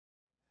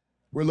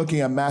We're looking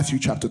at Matthew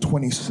chapter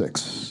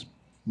 26.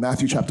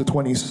 Matthew chapter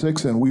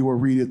 26, and we will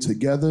read it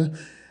together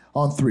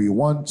on three.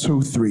 1,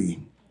 2, 3.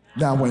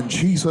 Now when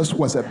Jesus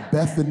was at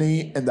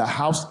Bethany in the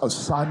house of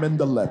Simon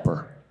the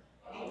leper,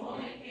 a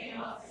woman came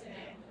up to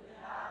him with an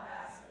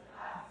alabaster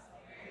flask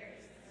of very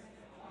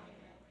expensive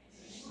ointment.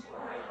 She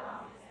poured it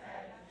on his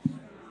head and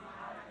threw it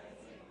out at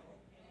the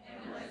table.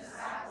 And when the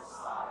disciples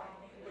saw it,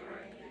 they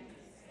were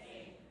indignant,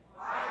 saying,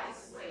 "Why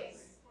this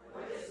waste? For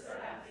this could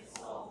have been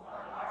sold for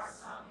a large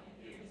sum and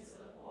given to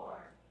the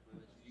poor."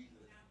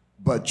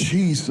 But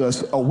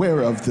Jesus,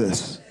 aware of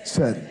this,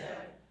 said,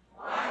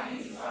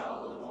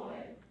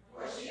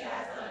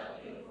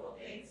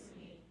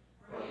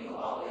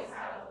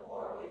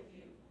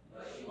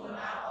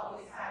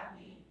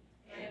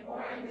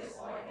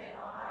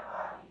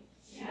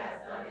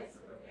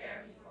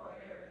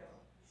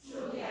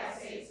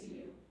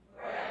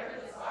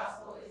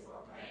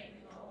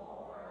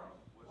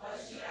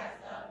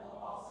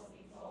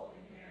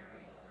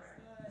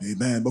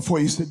 amen. Before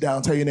you sit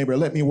down, tell your neighbor,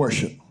 let me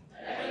worship.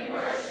 Let me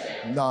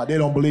worship. Nah, they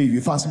don't believe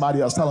you. Find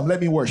somebody else. Tell them, let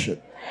me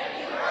worship. Let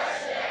me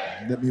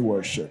worship. Let me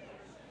worship.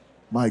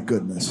 My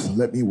goodness,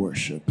 let me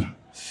worship.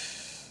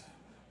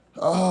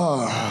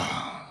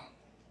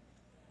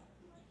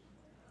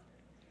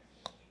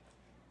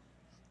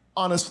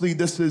 Honestly,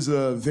 this is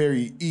a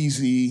very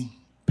easy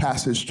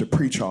passage to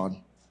preach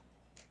on.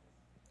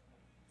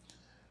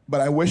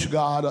 But I wish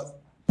God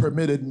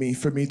permitted me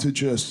to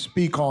just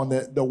speak on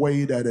it the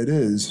way that it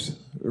is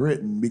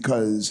written,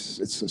 because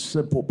it's a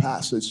simple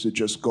passage to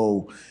just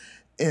go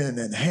in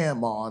and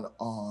ham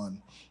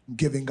on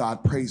giving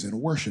God praise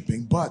and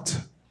worshiping. But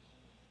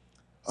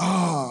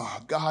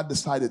God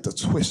decided to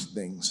twist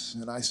things.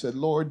 And I said,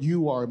 Lord,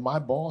 you are my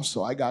boss,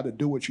 so I got to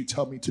do what you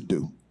tell me to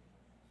do.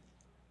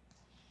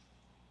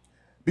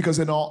 Because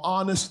in all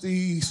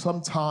honesty,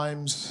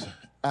 sometimes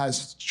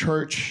as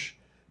church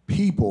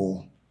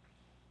people,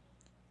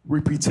 we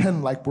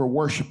pretend like we're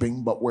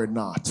worshiping, but we're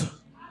not.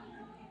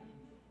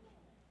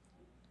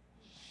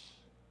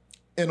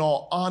 In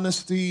all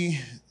honesty,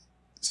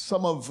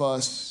 some of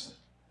us,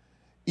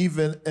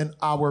 even in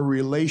our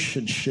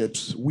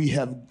relationships, we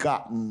have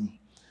gotten,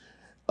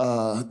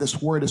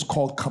 this word is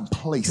called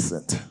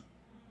complacent.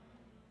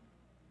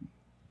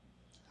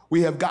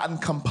 We have gotten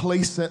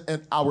complacent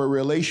in our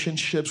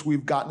relationships.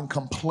 We've gotten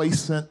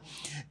complacent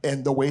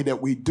in the way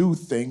that we do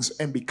things.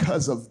 And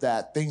because of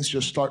that, things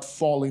just start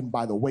falling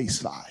by the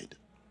wayside.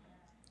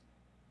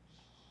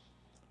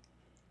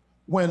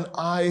 When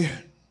I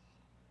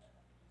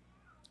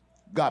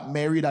got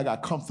married, I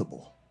got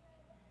comfortable.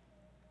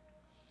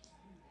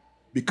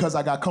 Because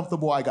I got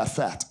comfortable, I got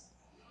fat.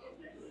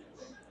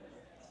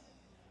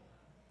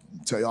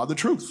 I'll tell y'all the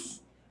truth.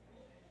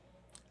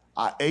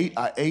 I ate.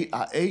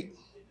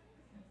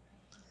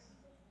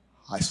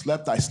 I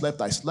slept.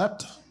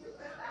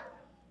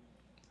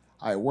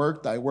 I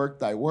worked.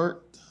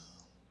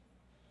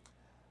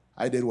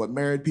 I did what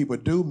married people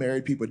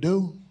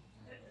do.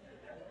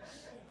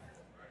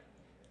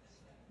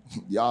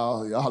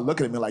 Y'all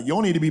looking at me like, you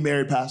don't need to be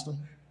married, Pastor.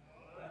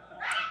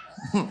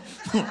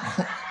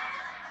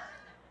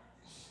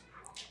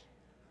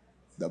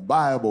 The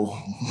Bible.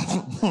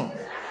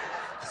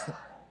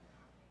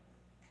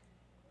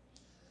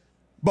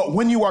 But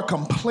when you are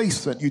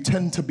complacent, you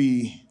tend to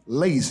be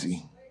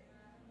lazy.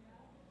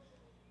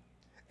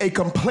 A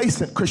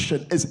complacent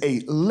Christian is a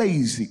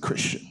lazy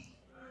Christian.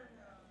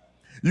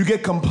 You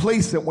get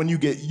complacent when you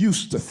get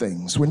used to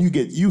things, when you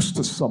get used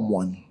to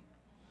someone.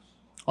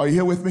 Are you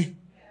here with me?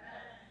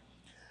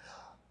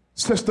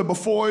 Sister,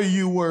 before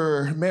you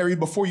were married,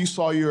 before you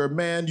saw your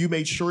man, you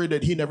made sure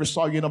that he never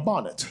saw you in a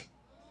bonnet.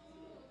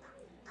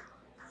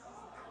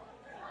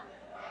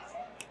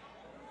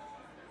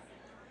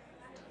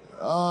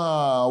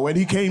 When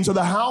he came to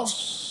the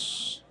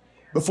house,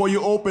 before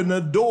you opened the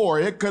door,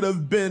 it could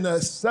have been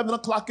 7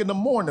 o'clock in the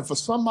morning. For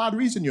some odd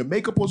reason, your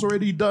makeup was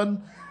already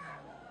done.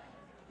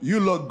 You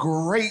look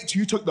great.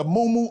 You took the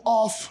moo-moo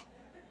off.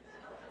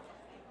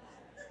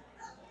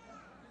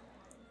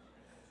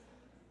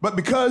 But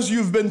because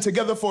you've been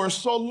together for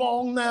so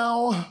long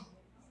now,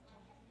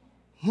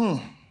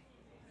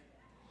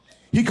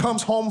 he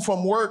comes home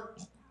from work.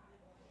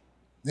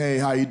 Hey,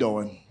 how you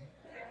doing?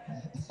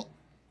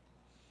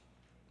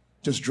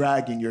 Just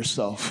dragging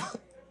yourself.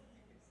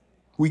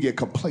 We get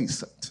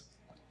complacent.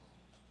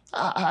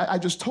 I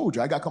just told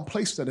you, I got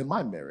complacent in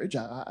my marriage.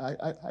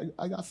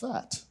 I got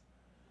fat.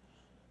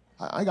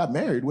 I got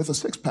married with a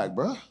six-pack,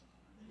 bruh.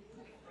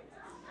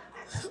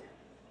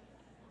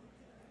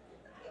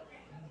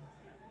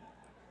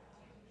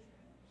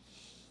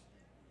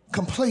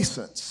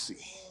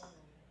 Complacency.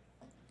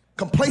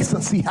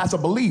 Complacency as a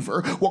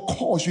believer will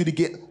cause you to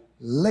get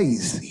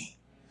lazy.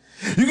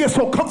 You get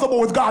so comfortable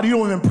with God, you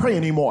don't even pray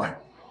anymore.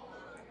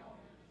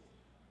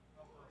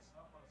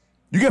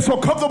 You get so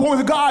comfortable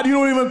with God, you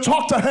don't even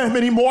talk to him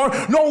anymore,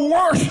 nor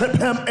worship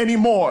him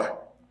anymore.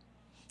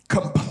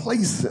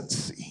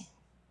 Complacency.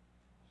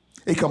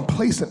 A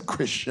complacent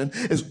Christian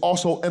is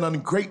also an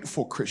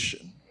ungrateful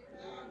Christian.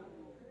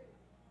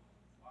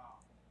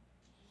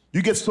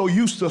 You get so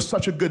used to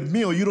such a good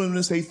meal, you don't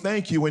even say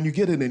thank you when you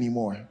get it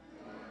anymore.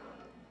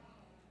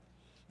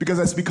 Because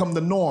that's become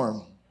the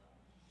norm.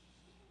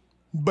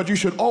 But you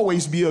should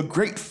always be a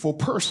grateful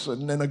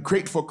person and a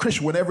grateful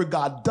Christian whenever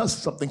God does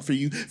something for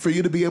you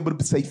to be able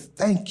to say,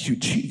 thank you,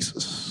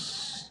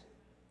 Jesus.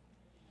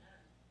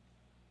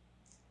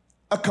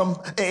 A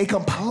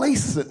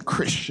complacent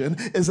Christian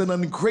is an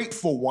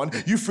ungrateful one.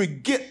 You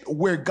forget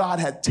where God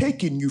had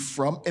taken you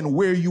from and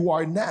where you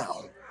are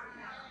now.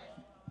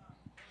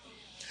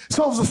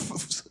 Some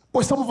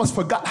of us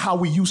forgot how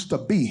we used to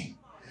be.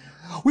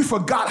 We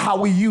forgot how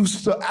we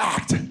used to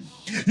act.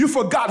 You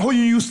forgot who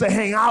you used to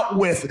hang out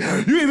with.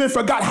 You even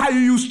forgot how you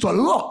used to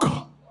look.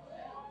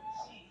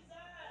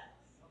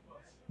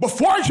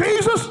 Before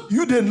Jesus,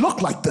 you didn't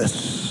look like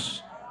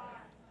this.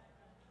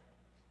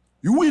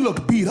 We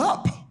looked beat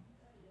up.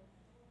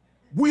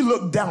 We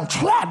looked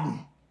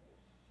downtrodden.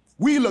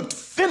 We looked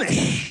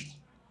finished.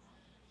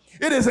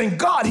 It is in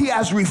God He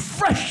has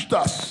refreshed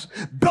us,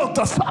 built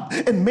us up,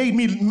 and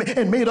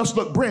made us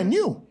look brand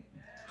new.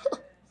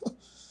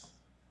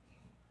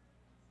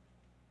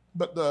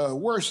 But the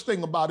worst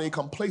thing about a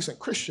complacent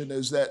Christian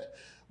is that,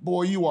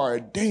 boy, you are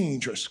a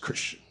dangerous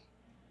Christian.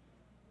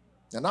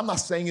 And I'm not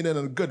saying it in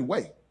a good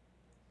way.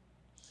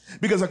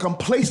 Because a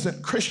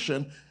complacent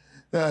Christian,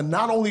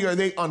 not only are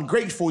they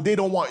ungrateful, they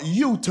don't want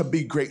you to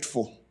be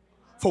grateful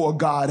for what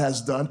God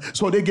has done.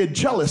 So they get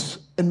jealous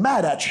and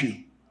mad at you.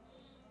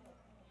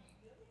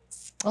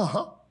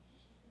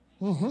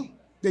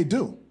 They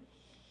do.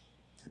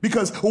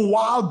 Because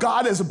while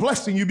God is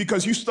blessing you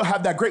because you still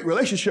have that great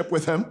relationship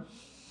with Him,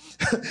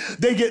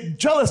 they get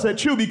jealous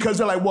at you because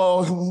they're like,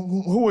 well,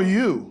 who are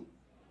you?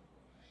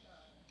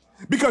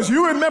 Because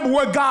you remember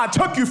where God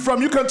took you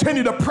from, you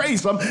continue to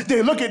praise Him.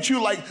 They look at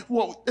you like,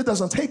 well, it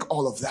doesn't take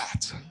all of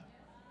that.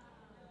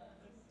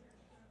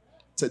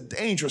 It's a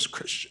dangerous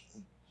Christian.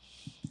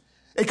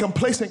 A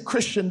complacent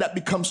Christian that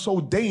becomes so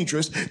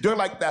dangerous, they're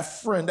like that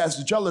friend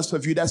that's jealous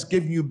of you, that's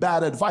giving you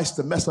bad advice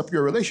to mess up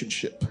your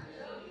relationship.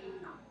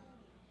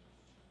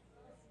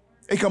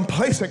 A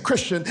complacent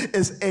Christian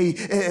is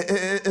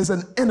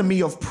an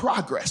enemy of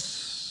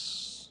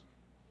progress.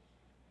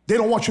 They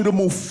don't want you to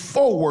move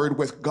forward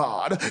with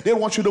God. They don't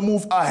want you to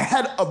move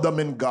ahead of them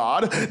in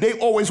God. They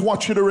always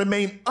want you to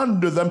remain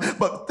under them,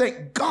 but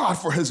thank God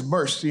for His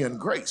mercy and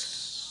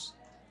grace.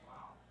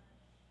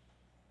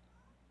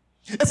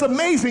 It's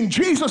amazing.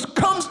 Jesus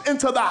comes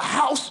into the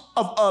house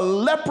of a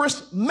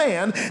leprous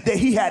man that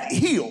He had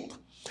healed.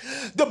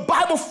 The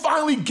Bible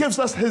finally gives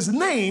us his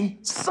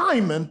name,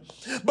 Simon,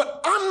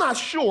 but I'm not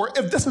sure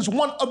if this is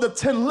one of the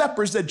 10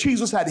 lepers that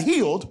Jesus had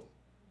healed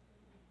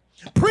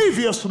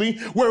previously,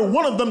 where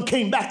one of them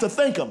came back to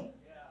thank Him.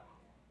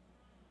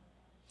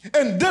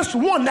 And this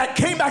one that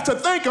came back to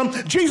thank Him,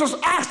 Jesus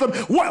asked him,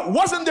 what,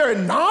 wasn't there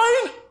 9?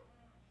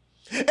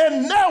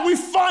 And now we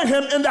find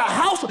him in the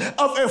house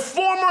of a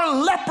former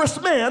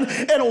leprous man,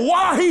 and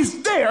while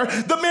he's there,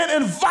 the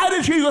man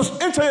invited Jesus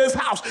into his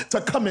house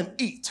to come and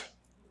eat.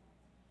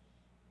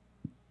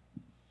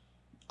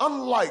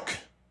 Unlike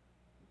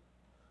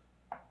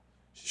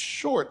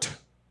short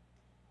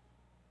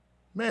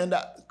man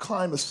that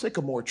climbed a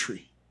sycamore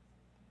tree,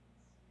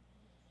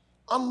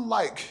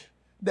 unlike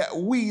that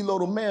wee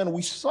little man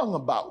we sung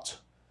about,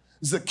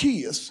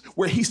 Zacchaeus,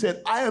 where he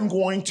said, I am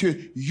going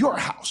to your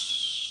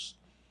house.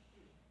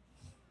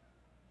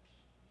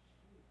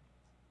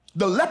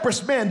 The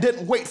leprous man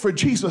didn't wait for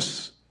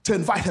Jesus to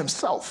invite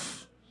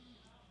himself.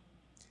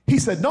 He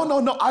said,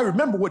 no, I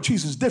remember what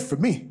Jesus did for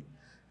me.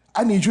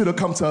 I need you to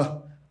come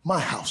to my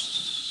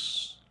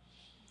house.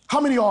 How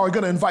many of y'all are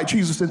going to invite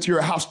Jesus into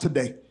your house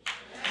today?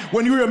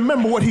 When you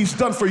remember what He's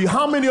done for you,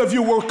 how many of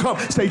you will come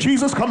say,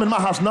 Jesus, come in my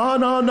house?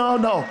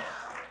 No.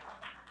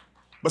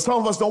 But some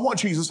of us don't want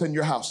Jesus in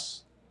your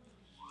house.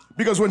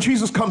 Because when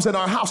Jesus comes in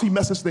our house, He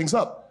messes things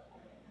up.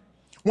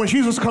 When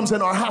Jesus comes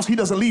in our house, He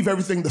doesn't leave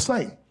everything the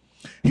same.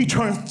 He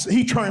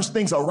turns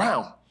things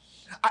around.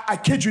 I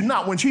kid you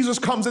not, when Jesus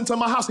comes into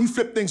my house, He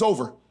flipped things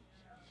over.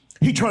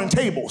 He turned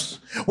tables.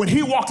 When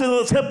He walked into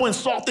the temple and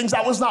saw things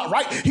that was not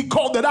right, He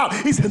called it out.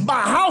 He said,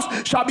 my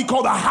house shall be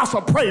called a house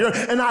of prayer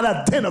and not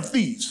a den of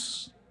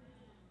thieves.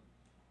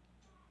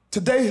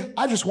 Today,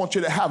 I just want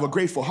you to have a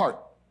grateful heart,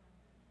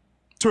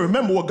 to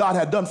remember what God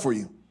had done for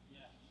you,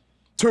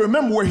 to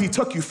remember where He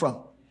took you from,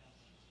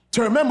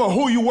 to remember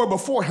who you were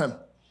before Him.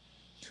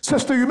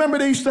 Sister, you remember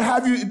they used to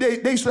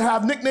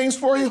have nicknames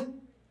for you?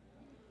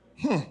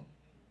 They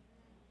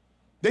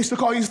used to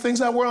call you things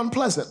that were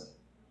unpleasant.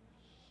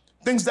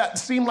 Things that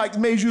seemed like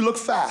made you look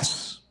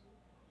fast.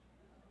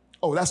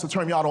 Oh, that's the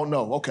term y'all don't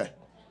know. Okay.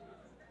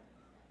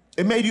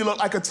 It made you look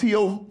like a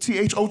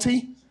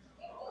T-O-T-H-O-T?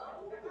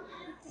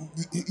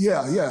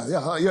 Yeah.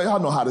 Y'all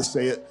know how to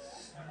say it.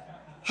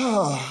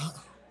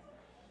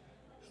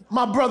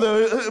 My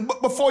brother,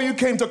 before you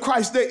came to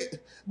Christ, they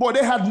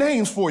had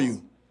names for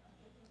you.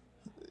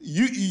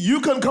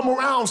 You couldn't come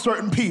around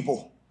certain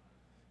people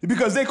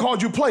because they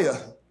called you player.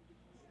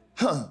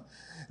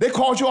 They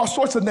called you all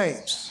sorts of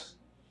names.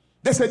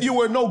 They said you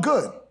were no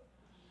good.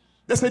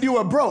 They said you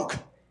were broke.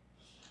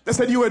 They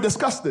said you were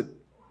disgusted.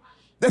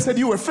 They said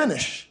you were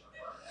finished.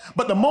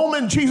 But the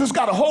moment Jesus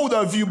got a hold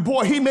of you,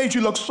 boy, he made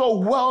you look so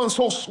well and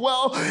so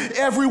swell.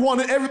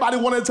 Everybody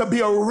wanted to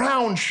be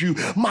around you.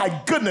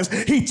 My goodness,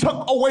 he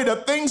took away the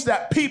things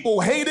that people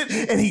hated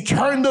and he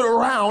turned it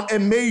around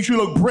and made you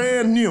look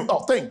brand new. Oh,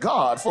 thank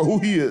God for who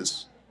he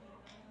is.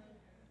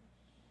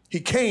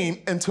 He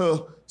came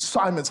into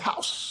Simon's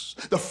house,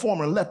 the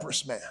former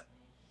leprous man.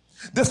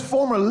 This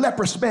former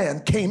leprous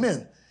man came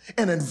in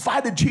and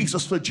invited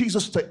Jesus for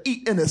Jesus to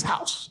eat in his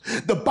house.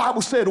 The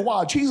Bible said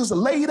while Jesus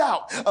laid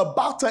out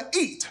about to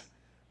eat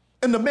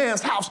in the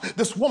man's house,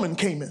 this woman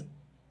came in.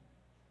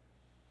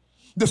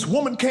 This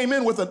woman came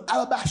in with an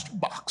alabaster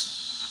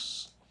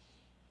box.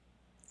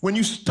 When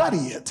you study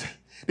it,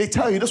 they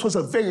tell you this was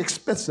a very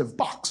expensive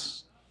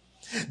box.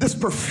 This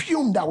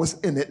perfume that was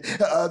in it,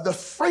 the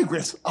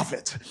fragrance of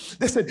it,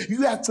 they said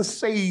you had to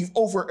save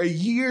over a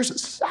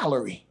year's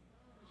salary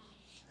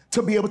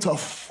to be able to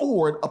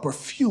afford a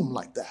perfume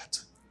like that.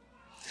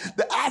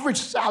 The average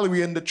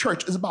salary in the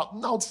church is about,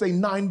 I would say,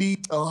 90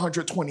 to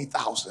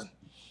 120,000.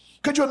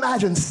 Could you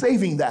imagine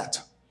saving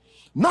that?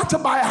 Not to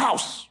buy a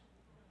house.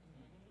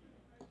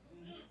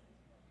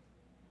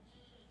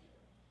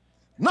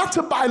 Not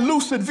to buy a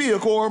Lucid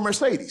vehicle or a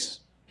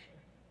Mercedes.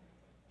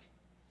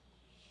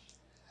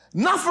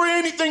 Not for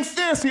anything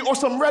fancy or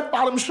some red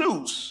bottom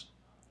shoes.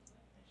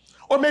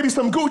 Or maybe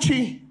some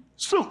Gucci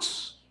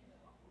suits.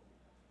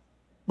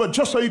 But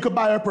just so you could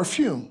buy a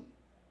perfume,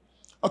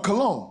 a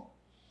cologne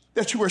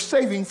that you were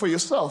saving for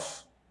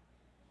yourself.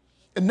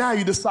 And now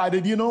you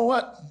decided, you know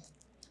what?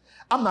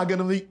 I'm not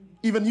going to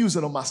even use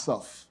it on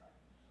myself.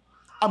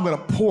 I'm going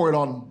to pour it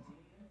on.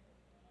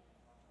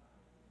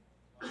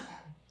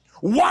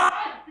 Why?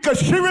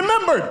 Because she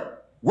remembered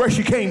where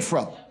she came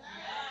from.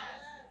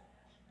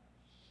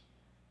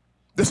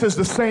 This is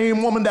the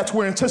same woman that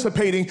we're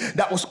anticipating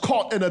that was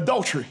caught in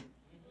adultery.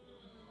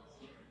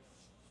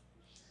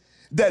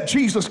 That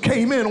Jesus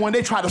came in when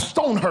they tried to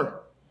stone her.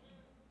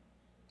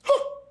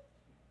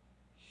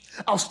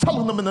 I was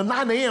telling them in the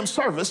 9 a.m.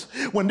 service,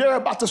 when they're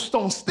about to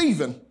stone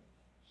Stephen,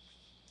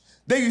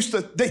 they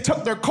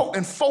took their coat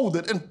and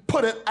folded and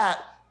put it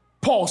at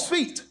Paul's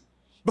feet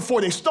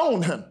before they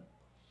stoned him.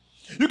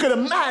 You can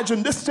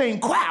imagine this same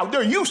crowd,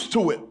 they're used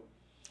to it.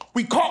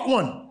 We caught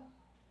one.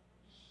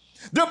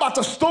 They're about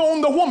to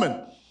stone the woman,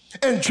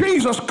 and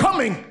Jesus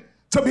coming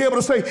to be able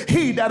to say,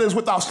 he that is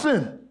without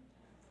sin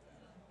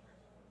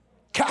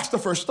cast the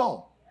first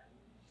stone.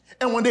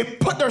 And when they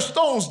put their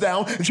stones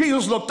down,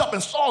 Jesus looked up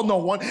and saw no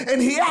one, and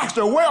he asked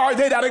her, where are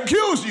they that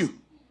accuse you?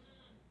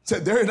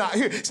 Said, they're not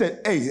here. He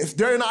said, hey, if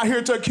they're not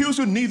here to accuse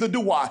you, neither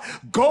do I.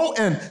 Go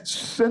and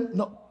sin.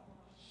 No.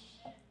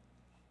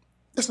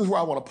 This is where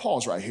I want to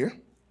pause right here.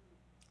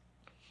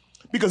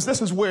 Because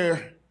this is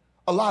where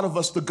a lot of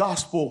us, the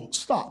gospel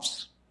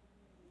stops,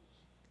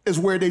 is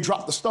where they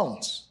drop the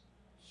stones.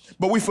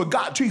 But we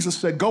forgot Jesus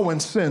said, go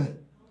and sin.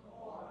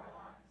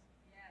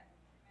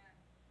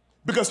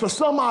 Because for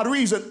some odd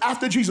reason,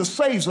 after Jesus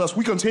saves us,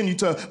 we continue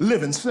to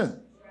live in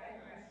sin.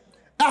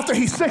 After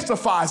he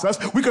sanctifies us,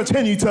 we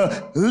continue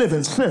to live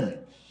in sin.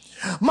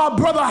 My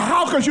brother,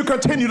 how could you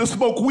continue to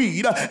smoke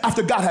weed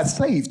after God has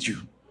saved you?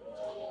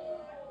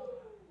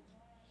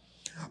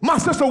 My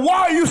sister,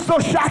 why are you still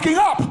shacking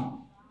up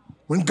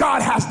when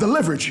God has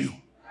delivered you?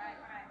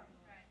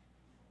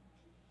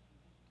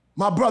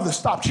 My brother,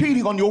 stop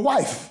cheating on your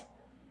wife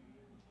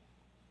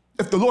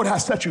if the Lord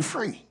has set you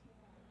free.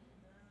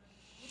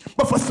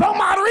 But for some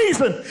odd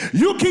reason,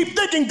 you keep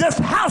thinking this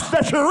house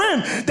that you're in,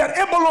 that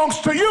it belongs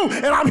to you.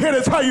 And I'm here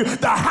to tell you,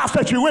 the house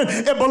that you're in,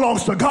 it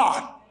belongs to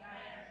God.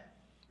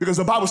 Because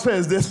the Bible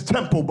says this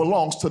temple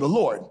belongs to the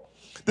Lord.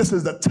 This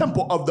is the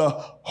temple of the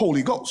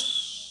Holy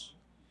Ghost.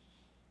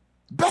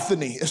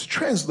 Bethany is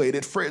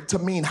translated for it to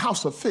mean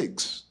house of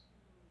figs.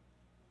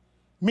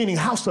 Meaning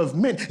house of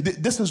men.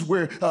 This is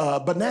where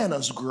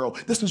bananas grow.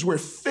 This is where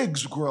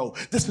figs grow.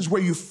 This is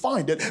where you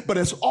find it. But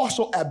it's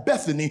also at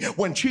Bethany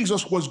when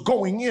Jesus was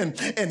going in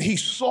and he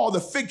saw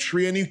the fig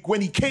tree, and when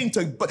he came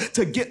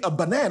to get a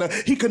banana,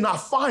 he could not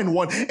find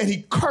one, and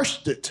he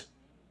cursed it.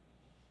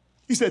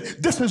 He said,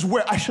 this is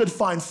where I should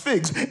find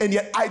figs, and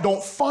yet I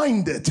don't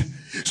find it.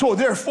 So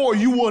therefore,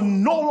 you will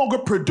no longer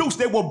produce.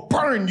 They will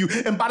burn you.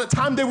 And by the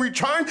time they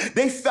returned,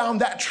 they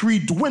found that tree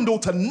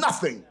dwindled to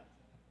nothing.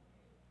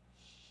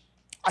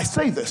 I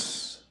say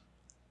this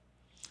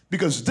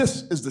because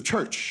this is the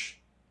church.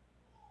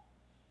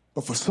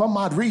 But for some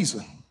odd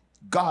reason,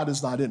 God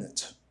is not in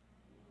it.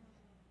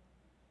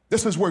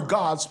 This is where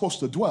God's supposed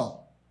to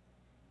dwell.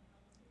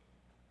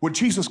 Would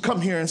Jesus come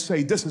here and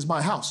say, this is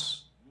my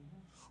house?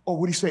 Or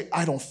would he say,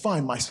 I don't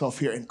find myself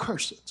here, and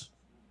curse it?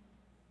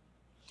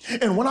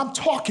 And when I'm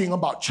talking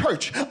about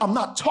church, I'm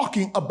not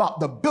talking about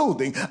the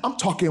building. I'm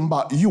talking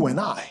about you and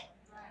I.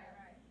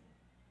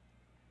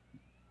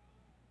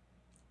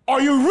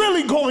 Are you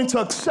really going to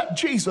accept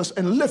Jesus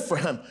and live for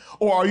him?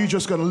 Or are you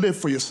just going to live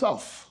for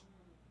yourself?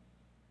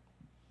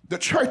 The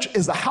church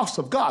is the house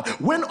of God.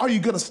 When are you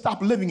going to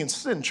stop living in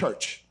sin,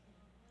 church?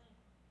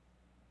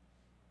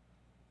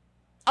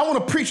 I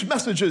want to preach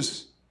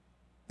messages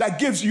that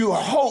gives you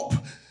hope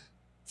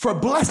for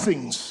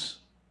blessings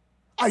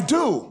I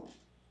do.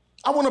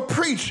 I want to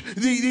preach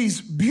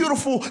these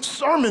beautiful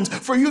sermons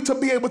for you to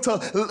be able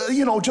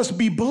to, just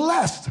be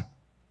blessed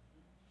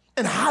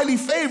and highly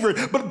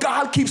favored. But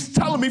God keeps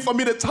telling me for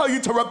me to tell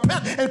you to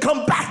repent and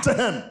come back to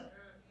him.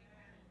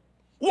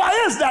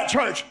 Why is that,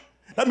 church?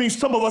 That means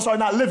some of us are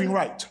not living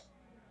right.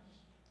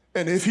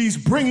 And if he's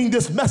bringing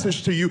this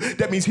message to you,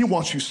 that means he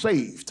wants you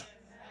saved.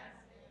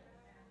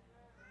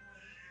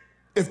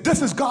 If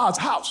this is God's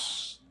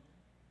house,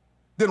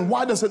 then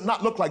why does it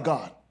not look like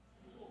God?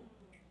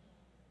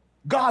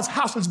 God's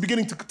house is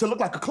beginning to look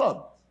like a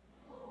club.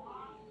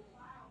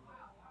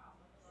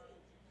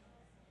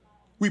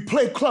 We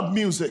play club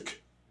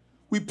music.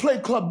 We play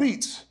club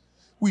beats.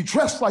 We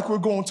dress like we're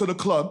going to the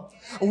club,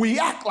 and we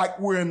act like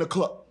we're in the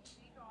club.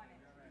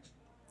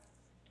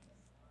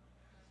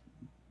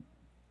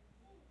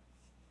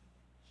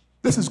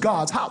 This is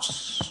God's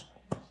house.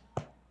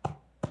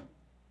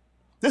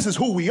 This is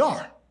who we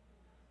are.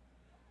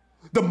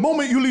 The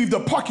moment you leave the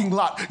parking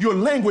lot, your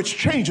language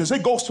changes.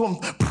 It goes from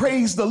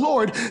praise the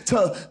Lord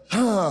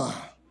to,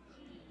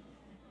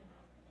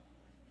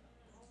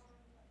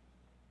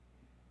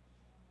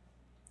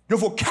 Your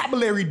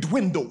vocabulary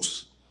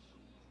dwindles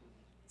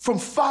from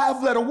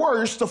 5-letter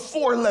words to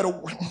 4-letter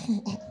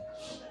words.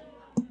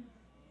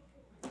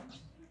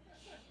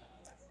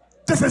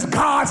 This is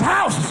God's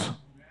house.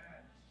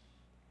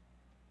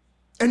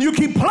 And you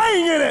keep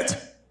playing in it.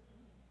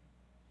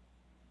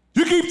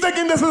 You keep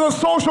thinking this is a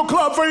social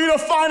club for you to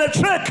find a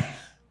chick.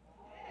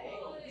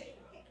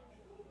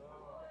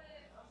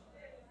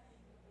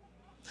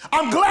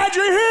 I'm glad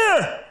you're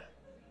here,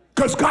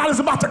 because God is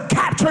about to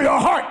capture your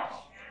heart.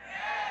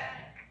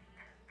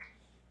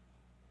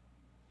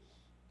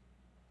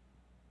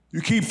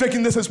 You keep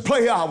thinking this is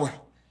play hour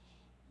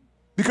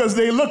because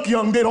they look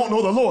young, they don't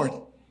know the Lord.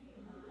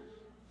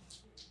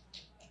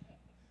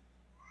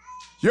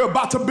 You're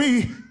about to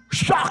be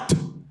shocked.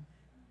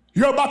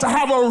 You're about to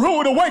have a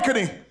rude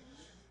awakening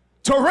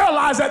to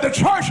realize that the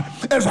church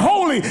is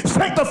holy,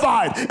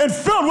 sanctified, and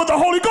filled with the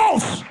Holy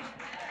Ghost.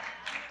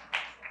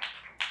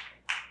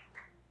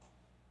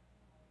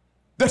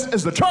 This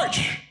is the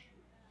church.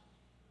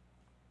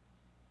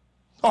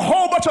 A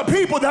whole bunch of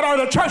people that are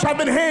in the church have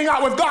been hanging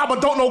out with God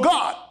but don't know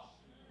God.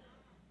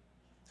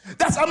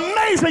 That's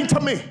amazing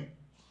to me.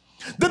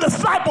 The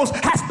disciples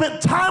have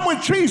spent time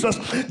with Jesus.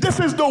 This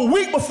is the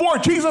week before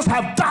Jesus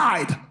have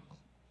died.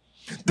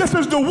 This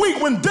is the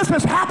week when this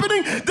is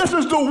happening. This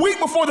is the week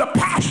before the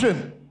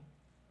passion.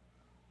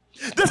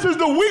 This is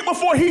the week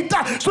before he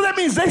died. So that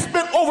means they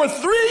spent over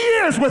 3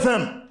 years with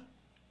him.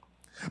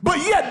 But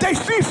yet they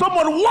see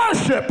someone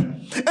worship.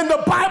 And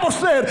the Bible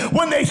said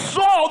when they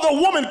saw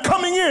the woman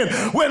coming in,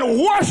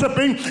 when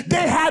worshiping,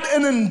 they had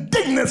an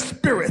indignant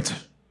spirit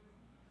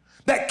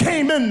that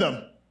came in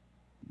them.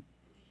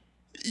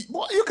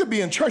 Well, you could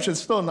be in church and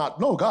still not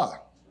know God.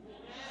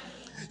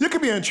 You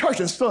could be in church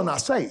and still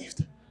not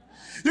saved.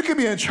 You could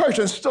be in church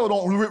and still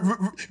don't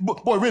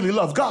really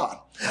love God.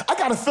 I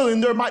got a feeling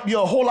there might be a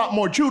whole lot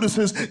more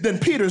Judases than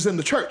Peters in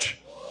the church.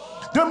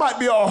 There might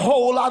be a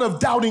whole lot of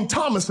doubting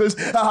Thomases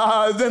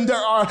than there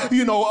are,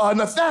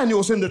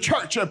 Nathaniels in the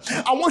church.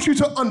 I want you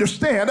to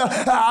understand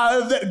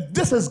that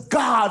this is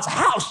God's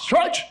house,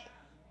 church.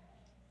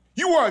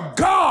 You are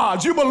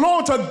God's. You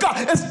belong to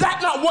God. Is that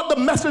not what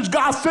the message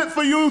God sent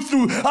for you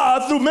through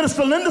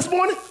Minister Lynn this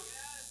morning?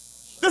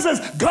 This is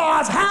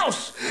God's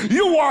house.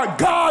 You are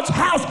God's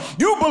house.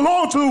 You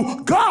belong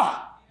to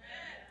God.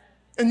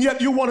 And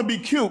yet you want to be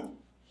cute.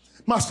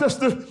 My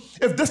sister,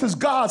 if this is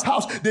God's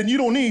house, then you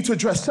don't need to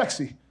dress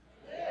sexy.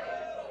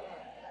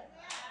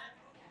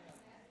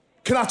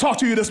 Can I talk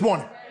to you this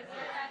morning?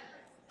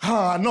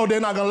 I know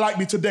they're not going to like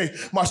me today,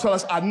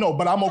 Marcellus. I know,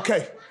 but I'm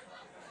okay.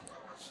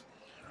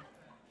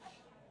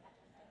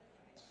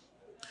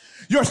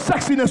 Your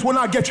sexiness will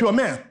not get you a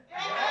man.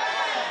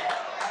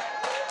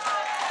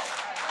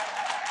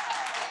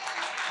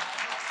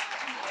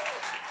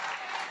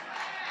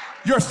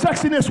 Your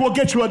sexiness will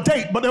get you a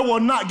date, but it will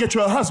not get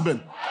you a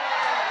husband.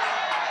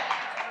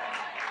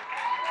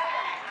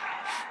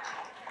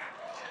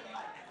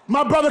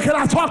 My brother, can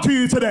I talk to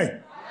you today?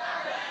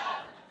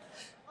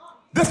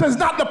 This is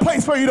not the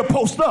place for you to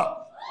post up.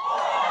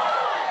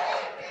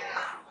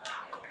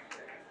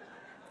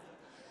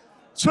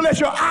 So let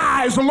your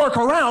eyes lurk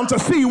around to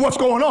see what's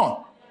going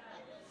on.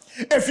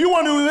 If you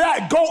want to do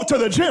that, go to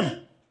the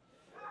gym.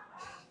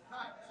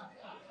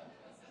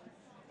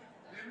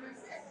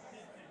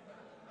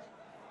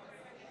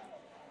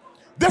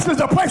 This is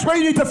the place where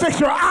you need to fix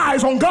your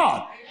eyes on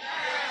God.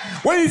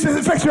 Where you need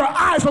to fix your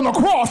eyes on the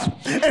cross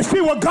and see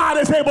what God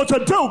is able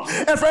to do.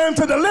 And for him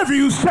to deliver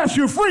you, set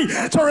you free,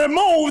 to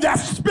remove that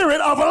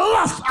spirit of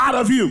lust out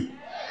of you.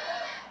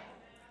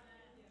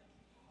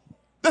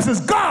 This is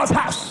God's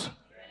house.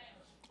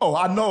 Oh,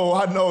 I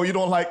know you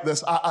don't like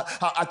this.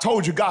 I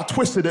told you God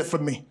twisted it for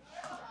me.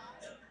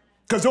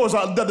 Because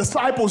the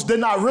disciples did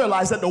not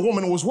realize that the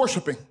woman was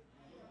worshiping.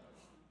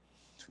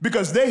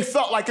 Because they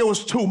felt like it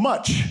was too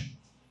much.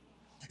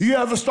 You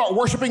ever start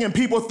worshiping and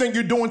people think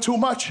you're doing too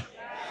much?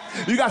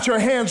 You got your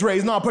hands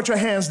raised. No, put your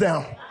hands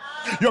down.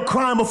 You're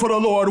crying before the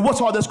Lord.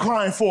 What's all this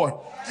crying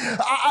for?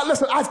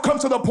 Listen, I've come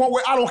to the point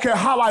where I don't care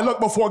how I look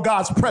before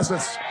God's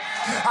presence.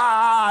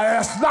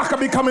 It's not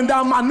going to be coming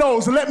down my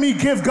nose. Let me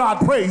give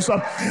God praise.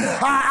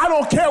 I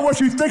don't care what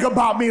you think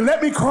about me.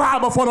 Let me cry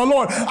before the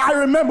Lord. I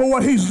remember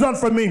what he's done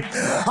for me.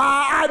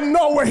 I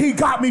know where he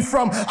got me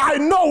from. I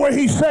know where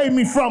he saved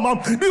me from.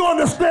 Do you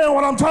understand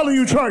what I'm telling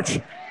you, church?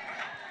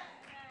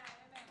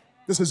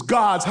 This is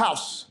God's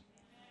house.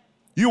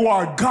 You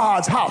are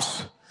God's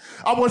house.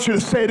 I want you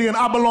to say it again.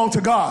 I belong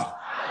to God.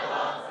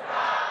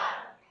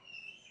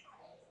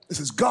 This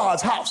is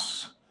God's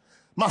house.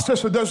 My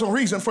sister, there's no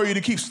reason for you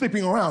to keep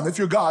sleeping around if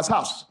you're God's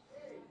house.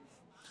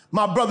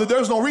 My brother,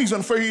 there's no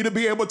reason for you to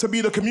be able to be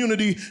the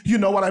community, you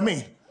know what I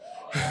mean.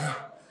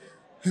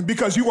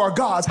 Because you are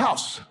God's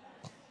house.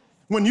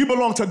 When you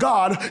belong to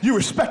God, you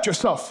respect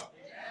yourself.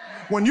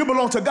 When you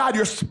belong to God,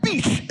 your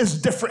speech is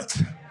different.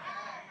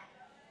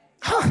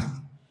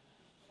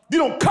 You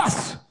don't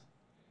cuss.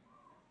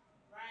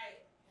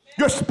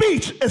 Your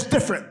speech is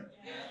different.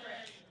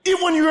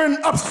 Even when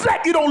you're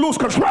upset, you don't lose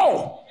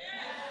control.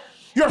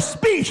 Your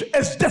speech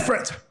is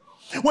different.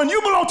 When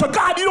you belong to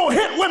God, you don't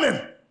hit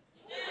women.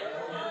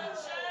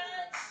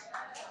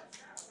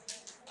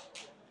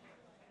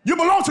 You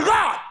belong to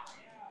God.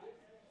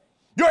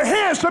 Your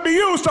hands should be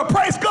used to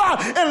praise God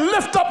and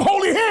lift up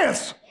holy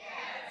hands.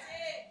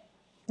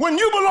 When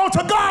you belong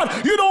to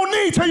God, you don't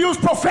need to use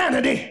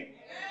profanity.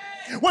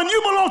 When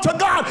you belong to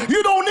God,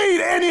 you don't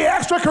need any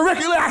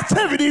extracurricular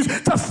activities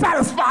to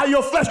satisfy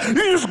your flesh. You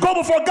just go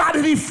before God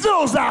and he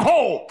fills that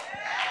hole.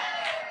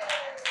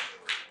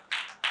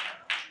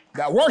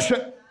 That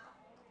worship,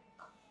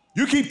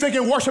 you keep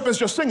thinking worship is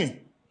just singing.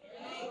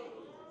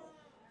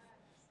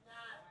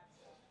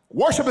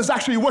 Worship is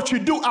actually what you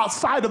do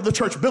outside of the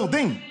church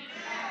building.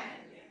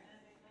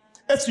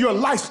 It's your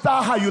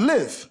lifestyle, how you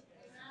live.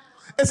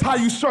 It's how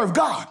you serve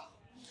God.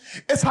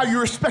 It's how you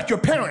respect your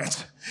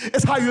parents.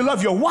 It's how you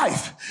love your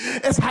wife.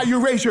 It's how you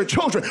raise your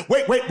children.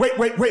 Wait.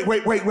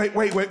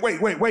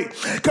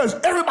 Because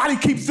everybody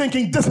keeps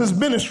thinking this is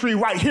ministry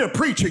right here,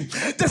 preaching.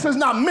 This is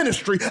not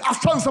ministry. I was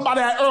telling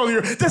somebody that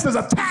earlier. This is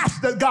a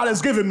task that God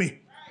has given me.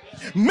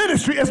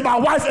 Ministry is my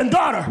wife and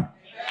daughter.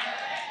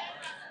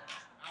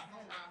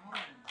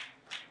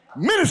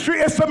 Ministry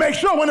is to make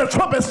sure when the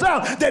trumpet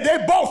sounds that they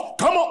both,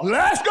 come on,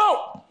 let's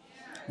go.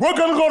 We're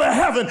going to go to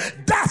heaven.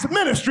 That's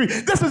ministry.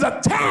 This is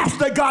a task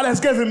that God has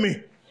given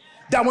me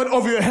that went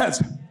over your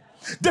heads.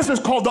 This is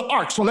called the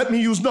ark. So let me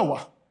use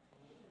Noah.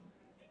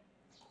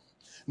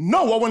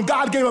 Noah, when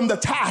God gave him the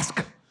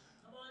task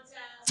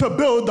to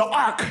build the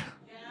ark,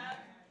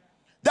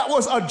 that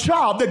was a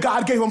job that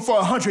God gave him for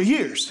 100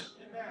 years.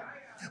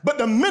 But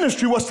the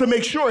ministry was to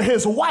make sure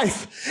his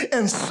wife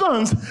and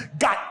sons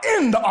got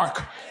in the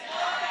ark.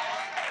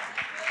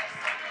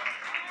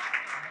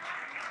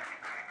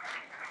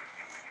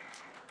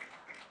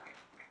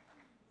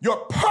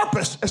 Your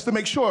purpose is to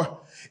make sure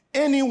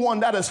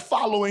anyone that is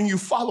following you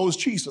follows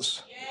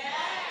Jesus.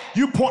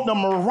 You point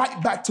them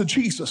right back to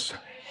Jesus.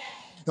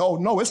 Oh,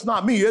 no, it's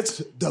not me.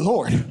 It's the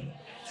Lord.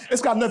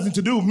 It's got nothing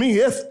to do with me.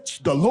 It's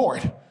the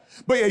Lord.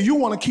 But yeah, you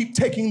want to keep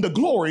taking the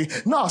glory.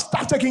 No,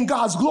 stop taking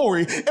God's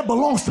glory. It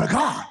belongs to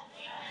God.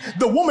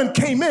 The woman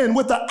came in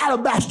with the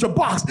alabaster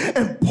box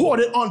and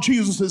poured it on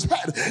Jesus'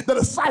 head. The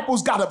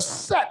disciples got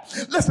upset.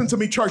 Listen to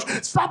me, church.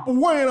 Stop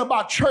worrying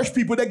about church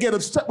people that get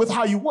upset with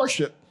how you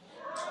worship.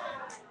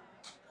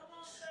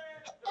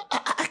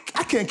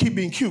 I can't keep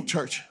being cute,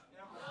 church.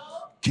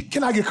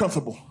 Can I get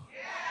comfortable?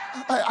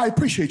 I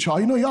appreciate y'all.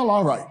 You know, y'all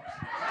all right.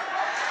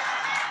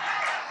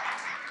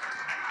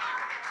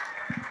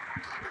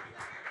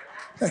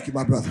 Thank you,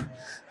 my brother.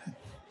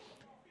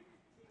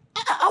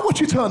 I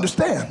want you to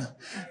understand.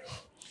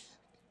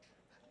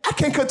 I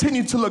can't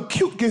continue to look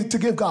cute to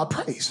give God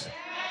praise.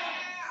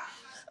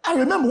 I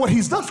remember what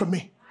he's done for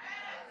me.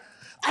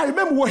 I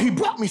remember what he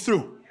brought me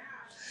through.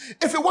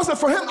 If it wasn't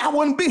for him, I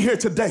wouldn't be here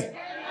today.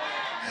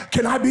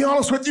 Can I be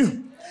honest with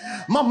you?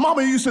 My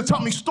mama used to tell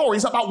me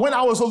stories about when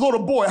I was a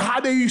little boy, how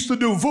they used to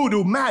do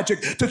voodoo magic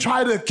to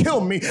try to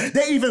kill me.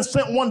 They even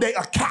sent one day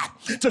a cat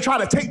to try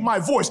to take my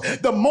voice.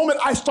 The moment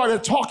I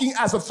started talking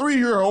as a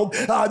 3-year-old,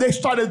 they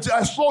started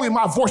slowly,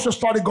 my voice just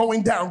started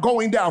going down.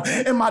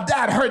 And my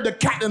dad heard the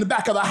cat in the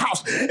back of the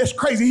house. It's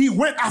crazy. He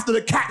went after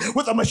the cat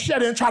with a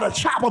machete and tried to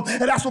chop him,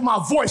 and that's when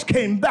my voice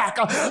came back.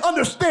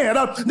 Understand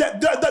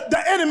that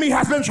the enemy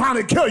has been trying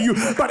to kill you,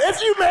 but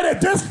if you made it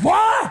this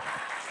far,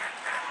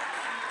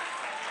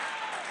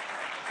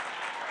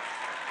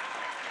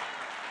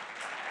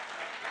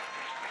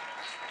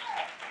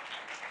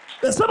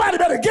 then somebody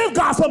better give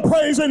God some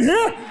praise in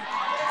here.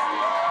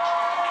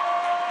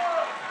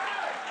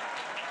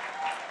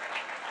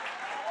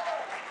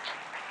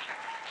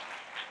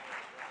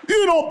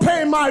 You don't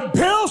pay my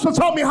bills to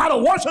tell me how to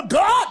worship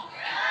God.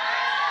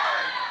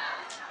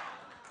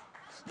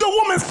 The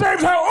woman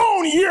saved her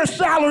own year's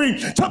salary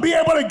to be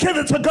able to give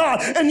it to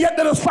God, and yet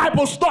the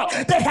disciples thought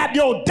they had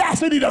the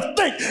audacity to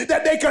think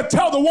that they could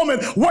tell the woman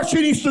what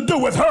she needs to do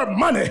with her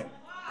money.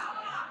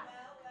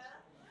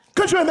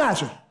 Could you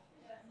imagine?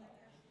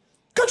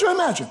 Could you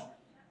imagine?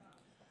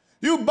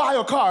 You buy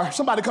a car,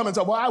 somebody come and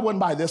say, well, I wouldn't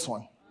buy this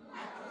one.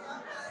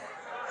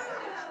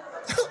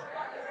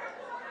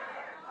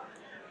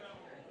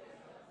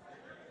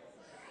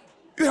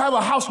 You have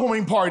a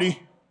housewarming party.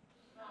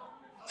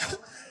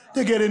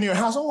 They get in your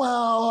house, oh,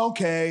 well,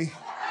 okay.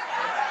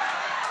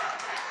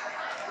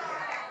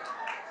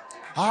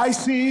 I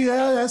see,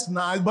 yeah, that's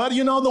nice. But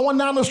you know, the one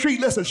down the street,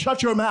 listen,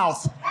 shut your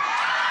mouth.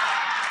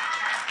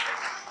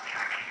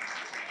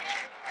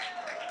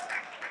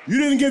 You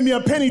didn't give me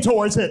a penny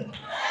towards it.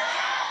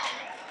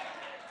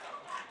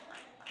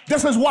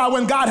 This is why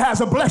when God has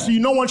a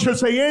blessing, no one should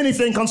say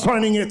anything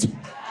concerning it.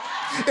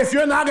 If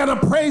you're not gonna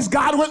praise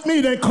God with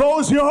me, then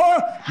close your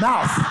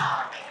mouth.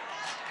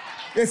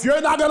 If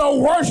you're not gonna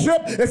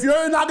worship, if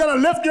you're not gonna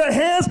lift your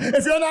hands,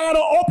 if you're not gonna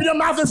open your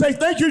mouth and say,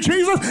 thank you,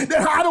 Jesus,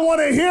 then I don't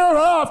wanna hear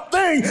a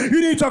thing.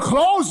 You need to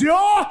close your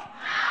mouth.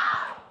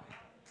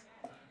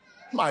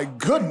 My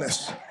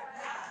goodness.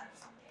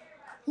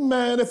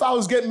 Man, if I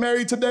was getting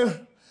married today,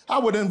 I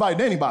wouldn't invite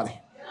anybody.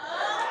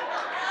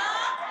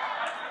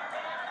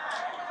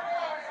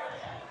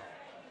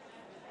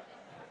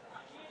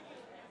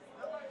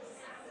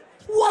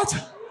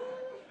 What?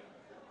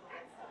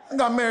 I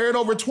got married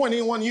over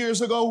 21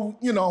 years ago.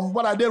 You know,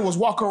 what I did was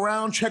walk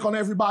around, check on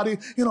everybody.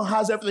 You know,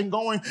 how's everything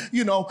going?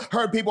 You know,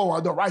 heard people,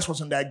 well, the rice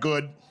wasn't that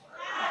good.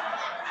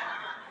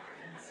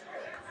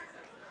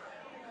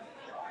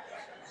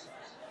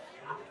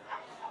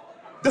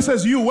 This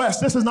is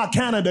U.S., this is not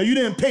Canada. You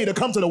didn't pay to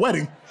come to the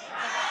wedding.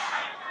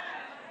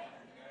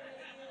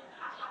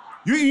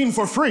 You're eating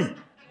for free.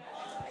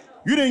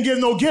 You didn't give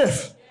no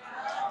gift.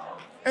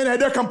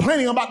 And they're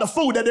complaining about the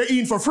food that they're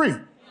eating for free.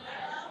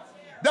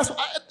 That's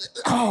why,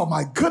 oh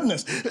my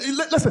goodness.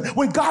 Listen,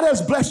 when God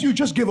has blessed you,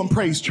 just give him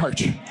praise,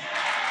 church.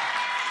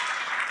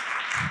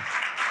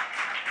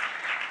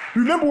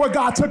 Remember where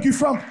God took you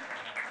from?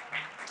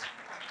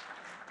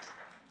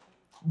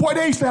 Boy,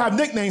 they used to have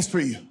nicknames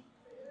for you.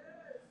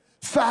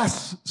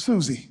 Fast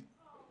Susie.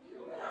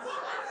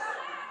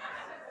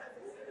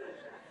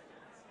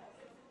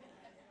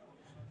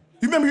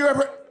 You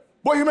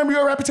remember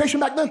your reputation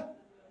back then?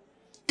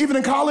 Even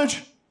in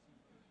college?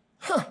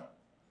 Huh.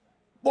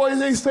 Boy,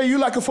 they say you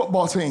like a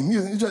football team.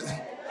 You're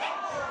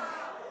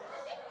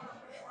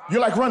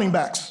like running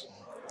backs.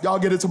 Y'all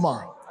get it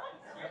tomorrow.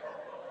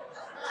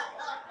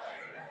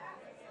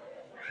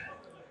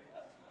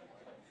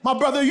 My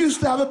brother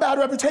used to have a bad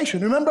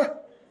reputation, remember?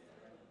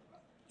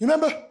 You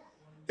remember?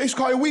 They used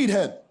to call you weed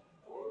head.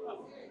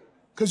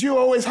 Because you were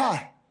always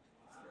high.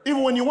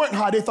 Even when you weren't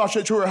high, they thought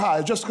that you were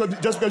high, just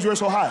because you were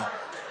so high.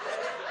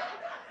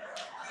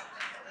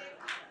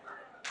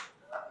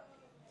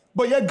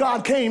 But yet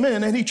God came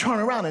in and he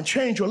turned around and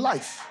changed your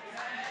life.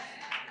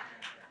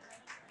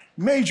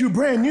 Made you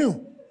brand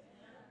new.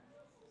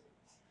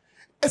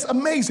 It's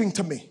amazing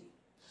to me.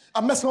 I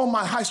met some of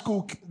my high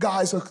school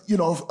guys, a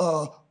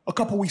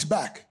couple weeks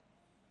back.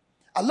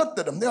 I looked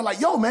at them. They're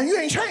like, yo, man, you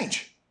ain't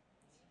changed.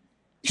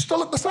 You still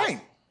look the same.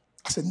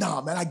 I said,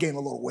 nah, man, I gained a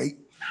little weight.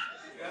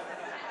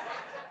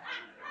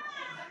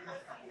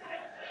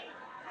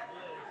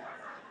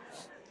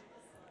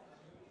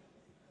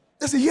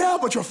 They said, yeah,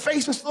 but your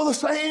face is still the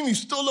same. You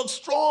still look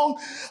strong.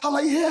 I'm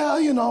like, yeah,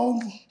 you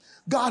know,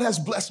 God has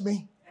blessed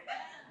me.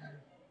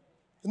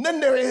 And then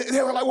they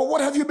were like, well,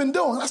 what have you been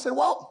doing? I said,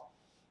 well,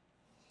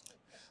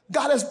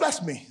 God has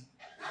blessed me.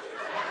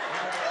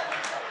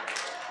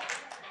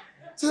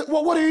 They said,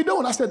 well, what are you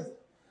doing? I said,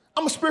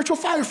 I'm a spiritual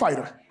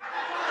firefighter.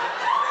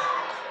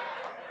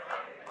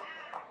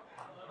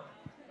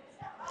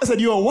 I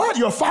said, you're a what?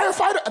 You're a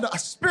firefighter? A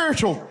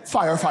spiritual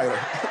firefighter.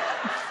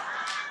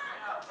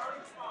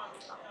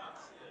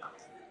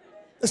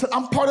 I said,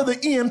 I'm part of the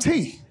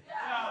EMT,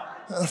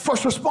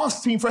 first response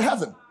team for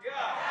heaven.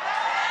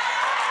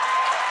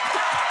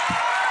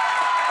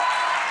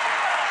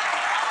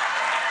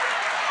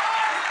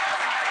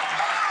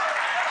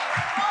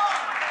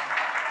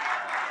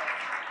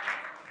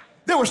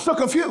 They were so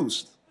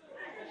confused.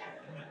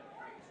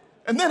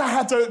 And then I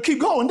had to keep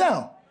going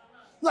down.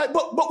 Like,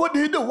 but what do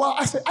you do? Well,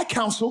 I said, I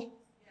counsel.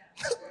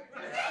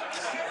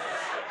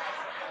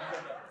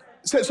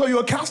 Said, so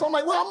you're a counselor? I'm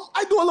like, well,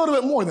 I do a little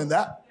bit more than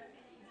that.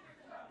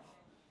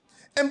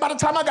 And by the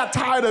time I got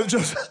tired of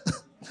just,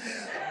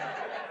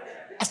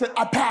 I said,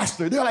 I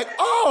pastor. They're like,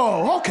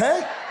 oh,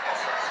 okay.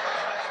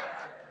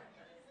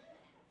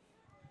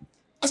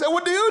 I said,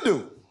 what do you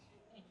do?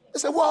 They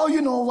said, well,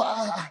 you know,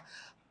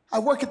 I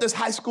work at this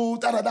high school,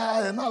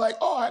 da-da-da. And I'm like,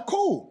 all right,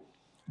 cool.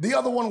 The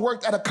other one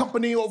worked at a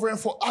company over in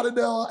Fort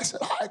Lauderdale. I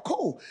said, all right,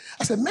 cool.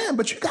 I said, man,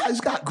 but you guys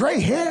got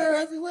gray hair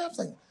everywhere. I was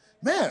like,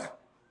 man,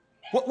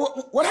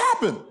 what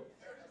happened?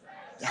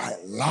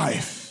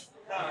 Life.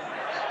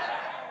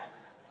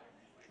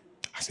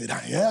 I said,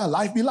 yeah,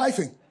 life be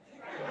lifing.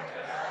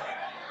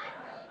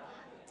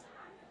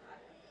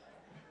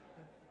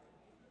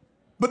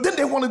 But then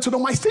they wanted to know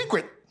my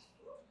secret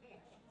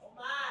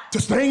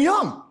to staying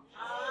young.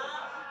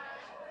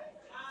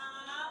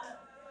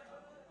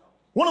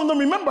 One of them,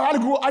 remember, I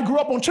grew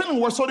up on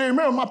Chillingworth, so they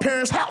remember my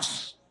parents'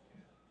 house.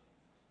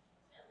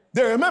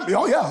 They remember,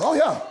 oh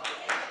yeah.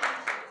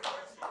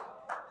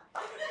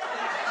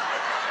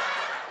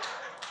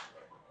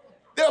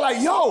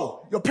 like,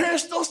 yo, your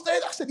parents still stay?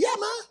 I said, yeah,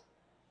 man.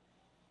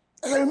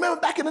 I said, remember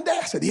back in the day?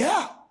 I said,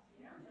 yeah.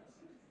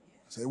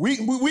 I said, we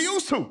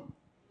used to.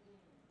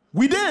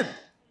 We did.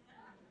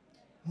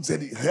 He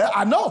said, yeah,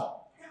 I know.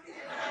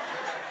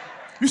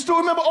 You still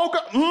remember old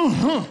girl?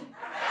 Mm-hmm.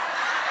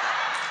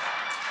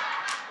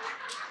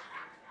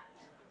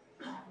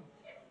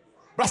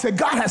 But I said,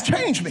 God has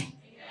changed me.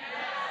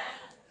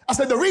 I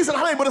said, the reason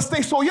I'm able to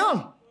stay so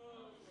young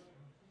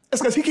is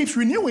because he keeps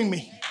renewing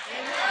me.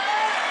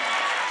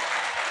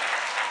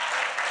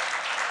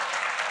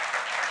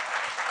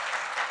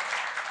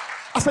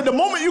 I said, the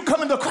moment you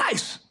come into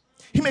Christ,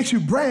 he makes you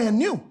brand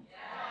new.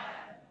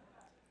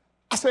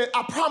 I said,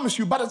 I promise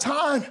you, by the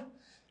time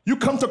you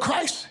come to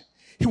Christ,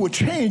 he will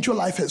change your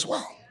life as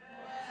well.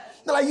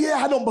 They're like,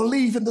 yeah, I don't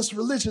believe in this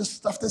religion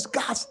stuff, this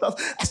God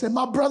stuff. I said,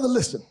 my brother,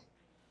 listen,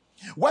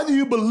 whether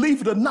you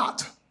believe it or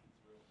not,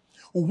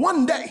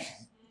 one day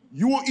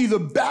you will either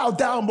bow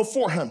down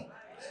before him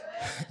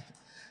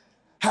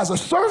as a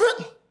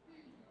servant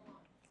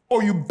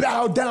or you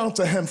bow down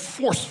to him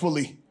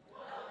forcefully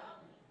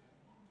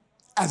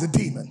as a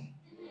demon.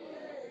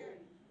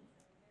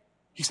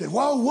 He said,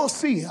 well, we'll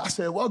see. I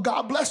said, well,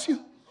 God bless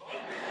you.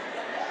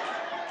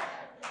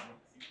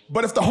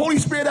 But if the Holy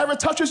Spirit ever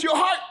touches your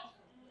heart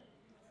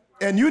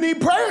and you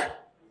need prayer,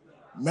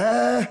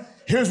 man,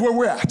 here's where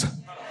we're at.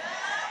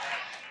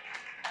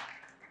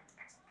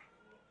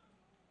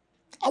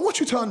 I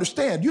want you to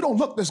understand, you don't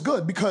look this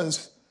good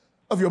because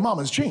of your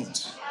mama's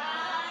genes.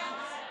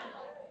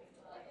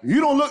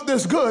 You don't look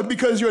this good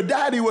because your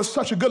daddy was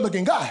such a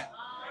good-looking guy.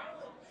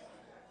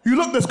 You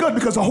look this good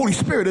because the Holy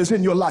Spirit is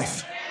in your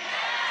life.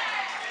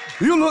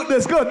 You look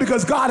this good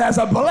because God has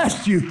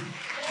blessed you.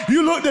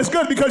 You look this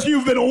good because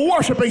you've been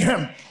worshiping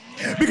him.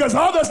 Because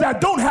others that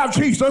don't have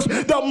Jesus,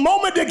 the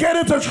moment they get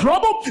into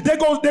trouble,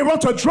 they run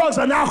to drugs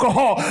and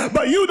alcohol.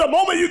 But you, the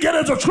moment you get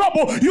into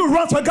trouble, you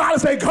run to God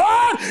and say,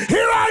 God,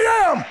 here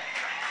I am.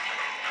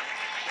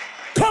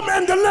 Come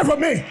and deliver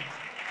me.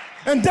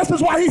 And this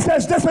is why he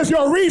says this is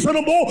your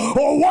reasonable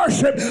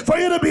worship, for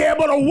you to be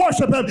able to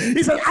worship him.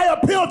 He said, I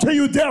appeal to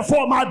you,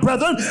 therefore, my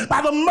brethren,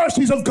 by the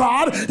mercies of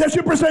God, that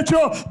you present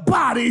your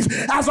bodies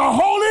as a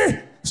holy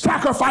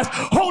sacrifice,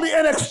 holy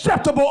and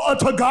acceptable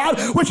unto God,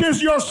 which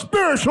is your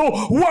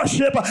spiritual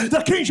worship.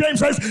 The King James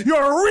says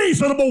your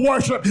reasonable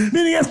worship,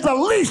 meaning it's the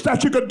least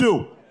that you could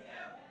do.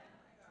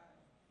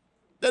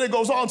 Then it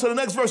goes on to the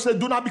next verse, said,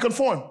 do not be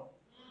conformed.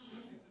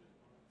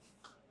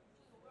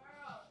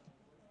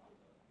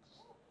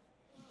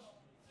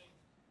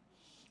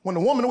 When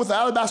the woman with the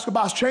alabaster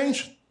box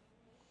changed,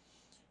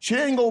 she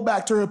didn't go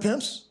back to her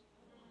pimps.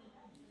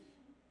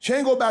 She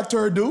didn't go back to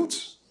her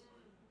dudes.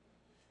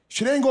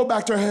 She didn't go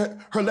back to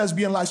her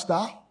lesbian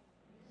lifestyle.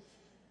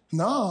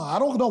 No, I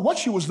don't know what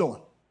she was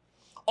doing.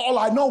 All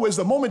I know is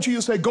the moment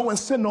Jesus said, go and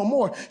sin no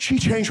more, she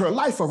changed her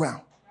life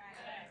around.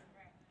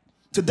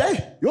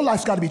 Today, your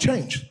life's got to be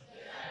changed.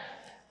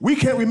 We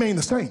can't remain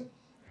the same.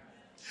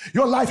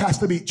 Your life has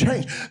to be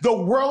changed. The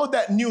world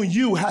that knew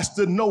you has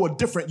to know a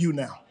different you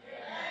now.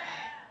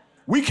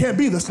 We can't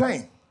be the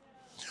same.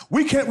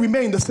 We can't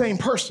remain the same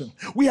person.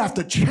 We have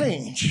to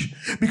change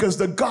because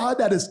the God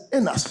that is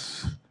in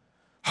us,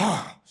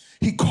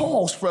 he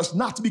calls for us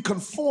not to be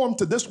conformed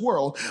to this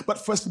world, but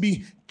for us to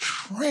be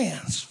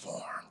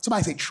transformed.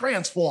 Somebody say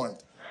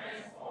transformed.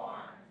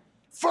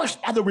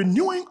 First, by the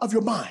renewing of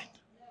your mind.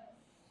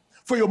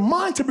 For your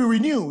mind to be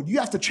renewed, you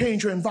have to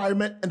change your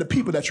environment and the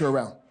people that you're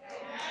around.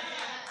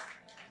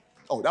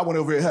 Oh, that went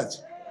over your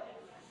heads.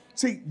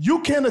 See,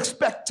 you can't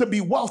expect to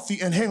be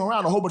wealthy and hang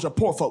around a whole bunch of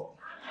poor folk.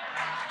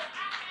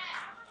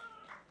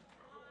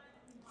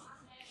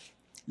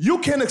 You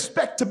can't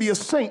expect to be a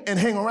saint and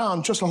hang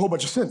around just a whole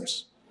bunch of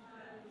sinners.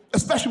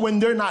 Especially when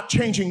they're not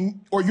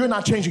changing, or you're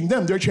not changing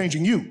them, they're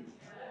changing you.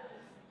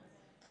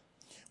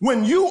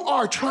 When you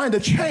are trying to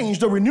change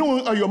the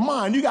renewing of your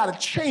mind, you got to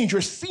change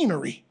your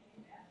scenery.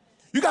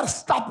 You got to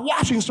stop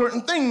watching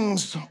certain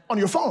things on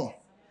your phone.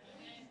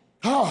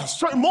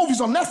 Certain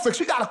movies on Netflix,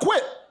 you got to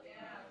quit.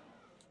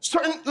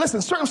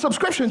 Certain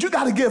subscriptions you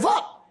got to give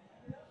up.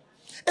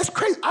 It's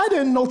crazy. I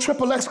didn't know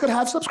XXX could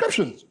have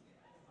subscriptions.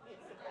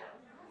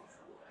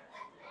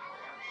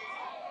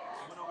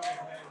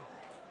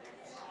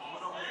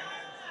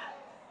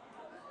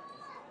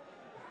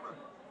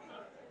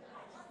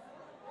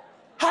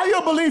 How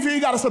you believe you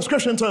got a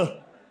subscription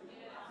to?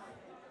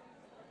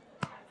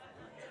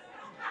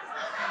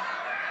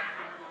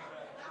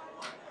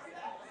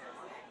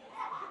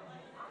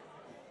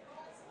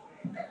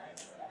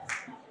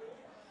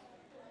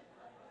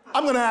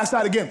 I'm going to ask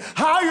that again.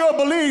 How you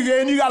believe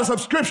and you got a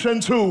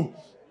subscription to?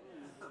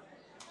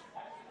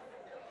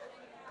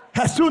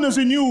 As soon as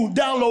a new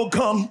download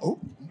comes,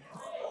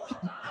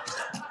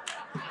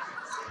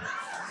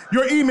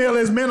 your email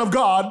is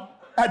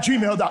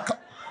manofgod@gmail.com.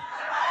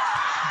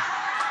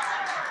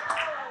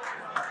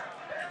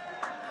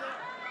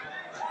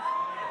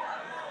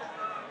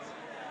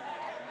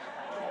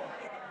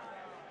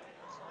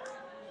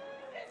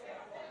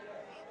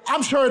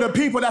 I'm sure the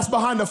people that's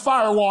behind the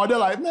firewall, they're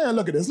like, man,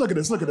 look at this, look at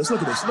this, look at this,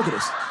 look at this, look at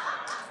this.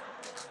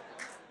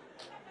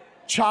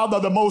 child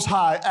of the Most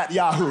High at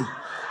Yahoo.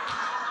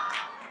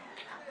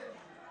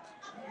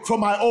 For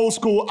my old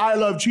school, I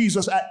love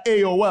Jesus at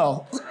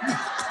AOL.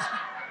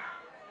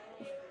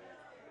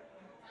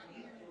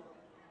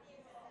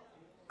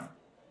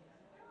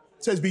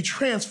 It says, be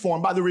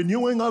transformed by the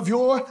renewing of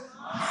your mind.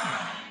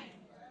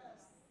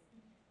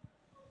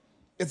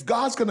 If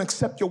God's going to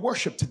accept your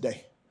worship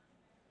today,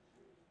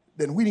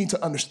 then we need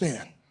to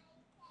understand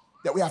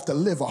that we have to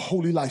live a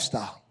holy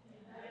lifestyle.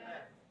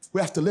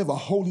 We have to live a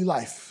holy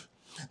life,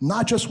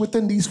 not just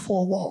within these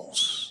four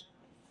walls,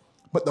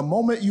 but the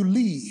moment you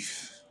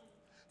leave,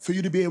 for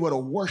you to be able to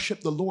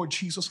worship the Lord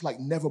Jesus like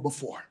never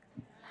before.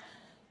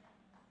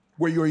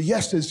 Where your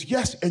yes is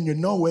yes and your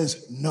no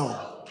is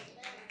no.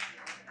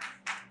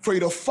 For you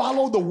to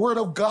follow the word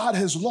of God,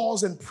 his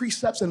laws and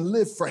precepts, and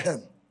live for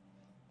him.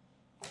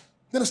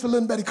 Minister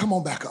Lynn Betty, come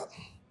on back up.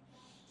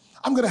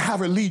 I'm going to have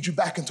her lead you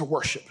back into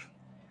worship.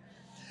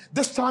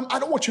 This time, I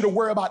don't want you to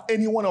worry about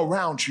anyone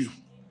around you.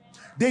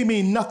 They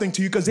mean nothing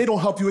to you because they don't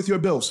help you with your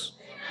bills.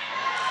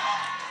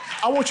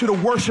 I want you to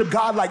worship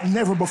God like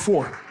never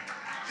before.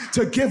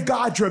 To give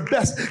God your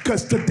best,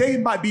 because today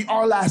might be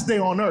our last day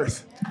on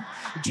earth.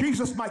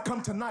 Jesus might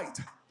come tonight.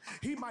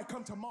 He might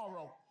come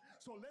tomorrow.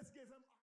 So let's give him